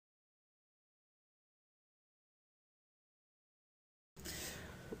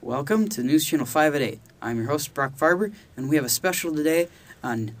Welcome to News Channel 5 at 8. I'm your host, Brock Farber, and we have a special today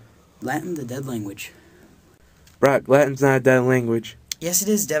on Latin, the dead language. Brock, Latin's not a dead language. Yes, it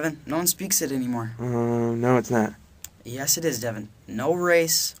is, Devin. No one speaks it anymore. No, it's not. Yes, it is, Devin. No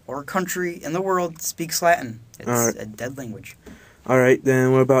race or country in the world speaks Latin. It's a dead language. Alright,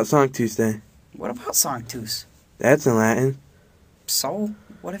 then what about Sanctus then? What about Sanctus? That's in Latin. So,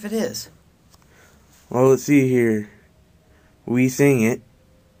 what if it is? Well, let's see here. We sing it,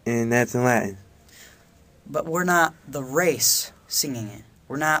 and that's in Latin. But we're not the race singing it.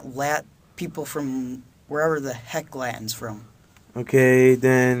 We're not people from wherever the heck Latin's from. Okay,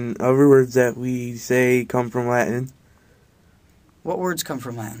 then other words that we say come from Latin. What words come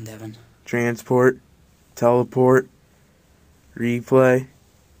from Latin, Devin? Transport, teleport, replay.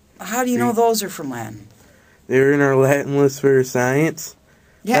 How do you know those are from Latin? They're in our Latin list for science.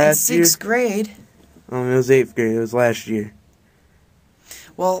 Yeah, in 6th grade. It was 8th grade. It was last year.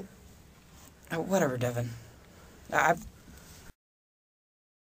 Well, whatever, Devin. Alright,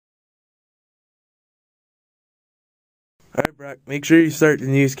 Brock, make sure you start the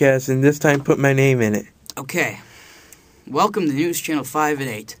newscast, and this time put my name in it. Okay. Welcome to News Channel 5 at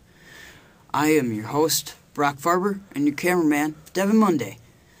 8. I am your host, Brock Farber, and your cameraman, Devin Monday.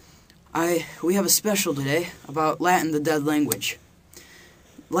 We have a special today about Latin, the dead language.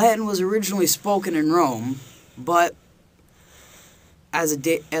 Latin was originally spoken in Rome, but as a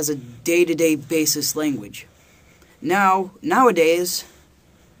day-to-day basis language. Nowadays,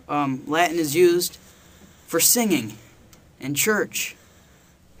 Latin is used for singing in church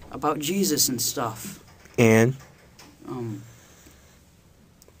about Jesus and stuff. And I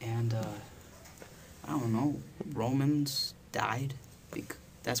don't know. Romans died.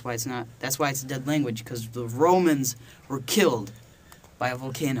 That's why it's a dead language, because the Romans were killed by a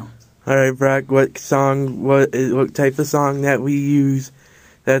volcano. Alright, Brock, what type of song that we use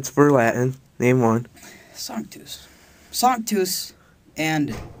that's for Latin? Name one. Sanctus. Sanctus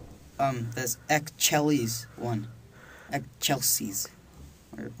and this Excelsis one. Excelsis.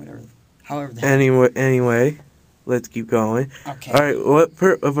 Or whatever. However the heck. Anyway, let's keep going. Okay. Alright,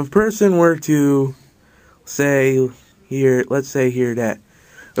 if a person were to say here, let's say here that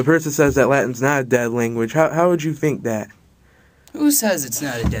a person says that Latin's not a dead language, how would you think that? Who says it's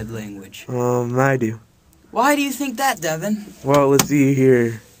not a dead language? I do. Why do you think that, Devin? Well, let's see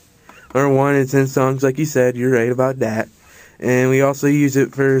here. Number one, it's in songs, like you said. You're right about that. And we also use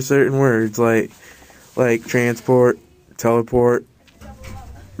it for certain words, like transport, teleport,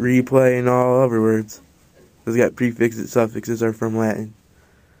 replay, and all other words. It's got prefixes, suffixes are from Latin.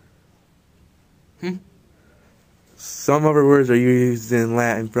 Some other words are used in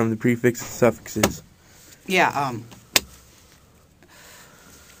Latin from the prefixes, suffixes. Yeah,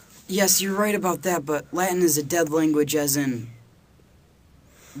 yes, you're right about that, but Latin is a dead language as in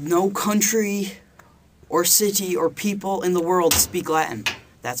no country or city or people in the world speak Latin.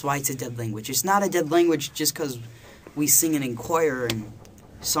 That's why it's a dead language. It's not a dead language just because we sing it in choir and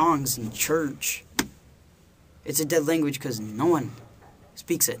songs in church. It's a dead language because no one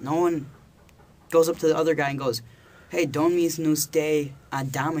speaks it. No one goes up to the other guy and goes, "Hey, Dominus nous de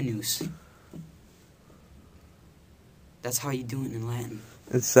Dominus." That's how you do it in Latin.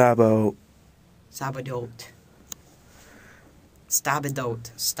 It's Sabo. Sabadot. Stabadot.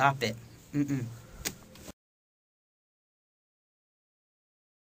 Stop it.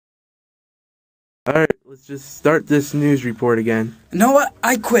 Alright, let's just start this news report again. You know what?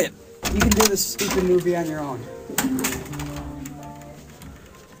 I quit. You can do this stupid movie on your own.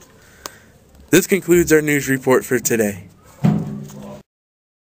 This concludes our news report for today.